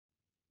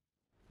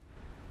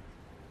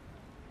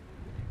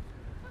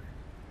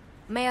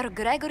Mayor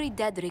Gregory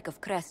Dedrick of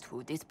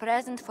Crestwood is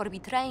present for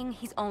betraying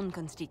his own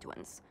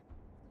constituents.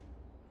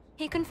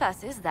 He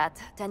confesses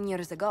that, 10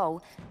 years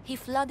ago, he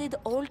flooded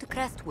Old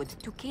Crestwood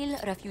to kill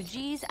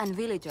refugees and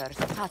villagers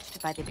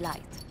touched by the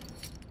Blight.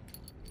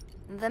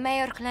 The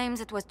mayor claims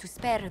it was to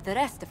spare the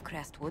rest of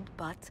Crestwood,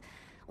 but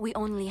we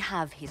only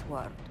have his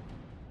word.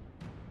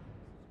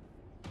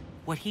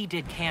 What he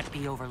did can't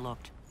be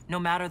overlooked, no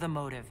matter the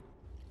motive.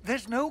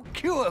 There's no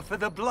cure for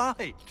the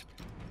Blight.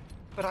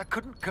 But I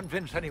couldn't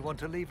convince anyone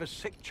to leave a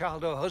sick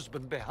child or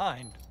husband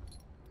behind.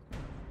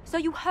 So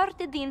you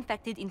herded the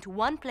infected into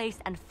one place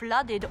and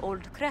flooded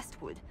Old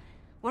Crestwood.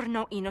 Were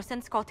no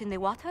innocents caught in the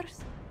waters?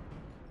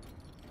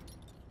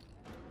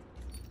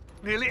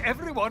 Nearly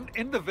everyone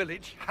in the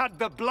village had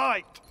the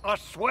Blight. I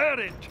swear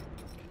it.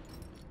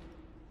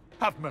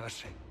 Have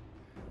mercy.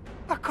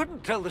 I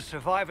couldn't tell the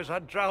survivors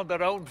I'd drowned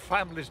their own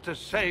families to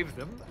save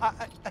them.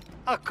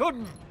 I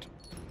couldn't.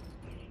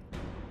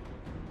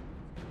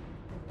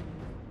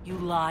 You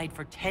lied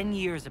for 10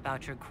 years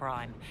about your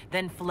crime,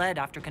 then fled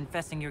after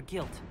confessing your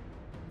guilt.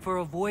 For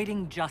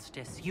avoiding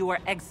justice, you are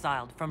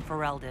exiled from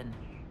Ferelden.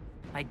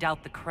 I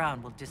doubt the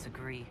Crown will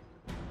disagree.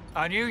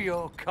 I knew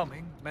your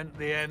coming meant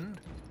the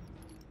end,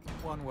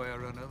 one way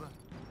or another.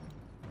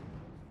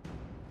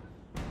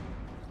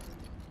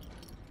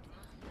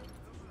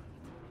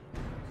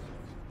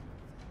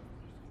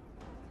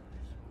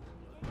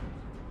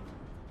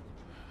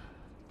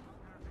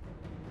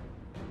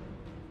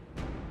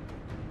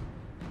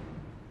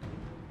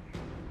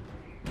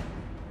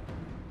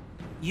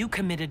 You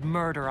committed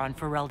murder on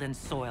Ferelden's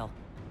soil.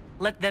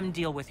 Let them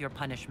deal with your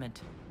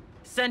punishment.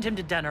 Send him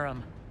to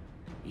Denerim.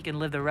 He can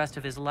live the rest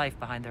of his life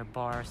behind their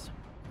bars.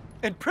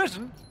 In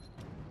prison?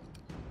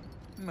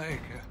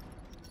 Maker.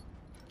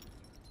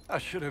 I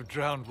should have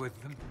drowned with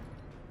them.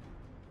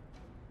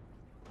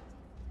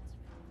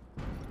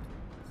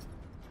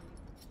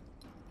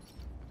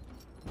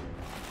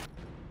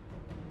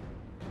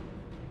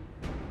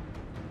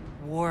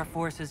 War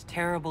forces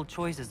terrible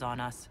choices on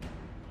us.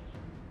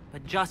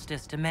 But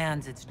justice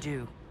demands its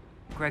due.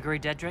 Gregory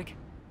Dedrick,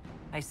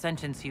 I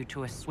sentence you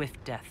to a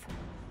swift death.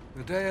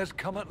 The day has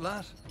come at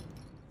last.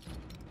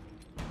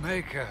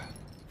 Maker,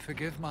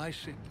 forgive my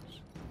sins.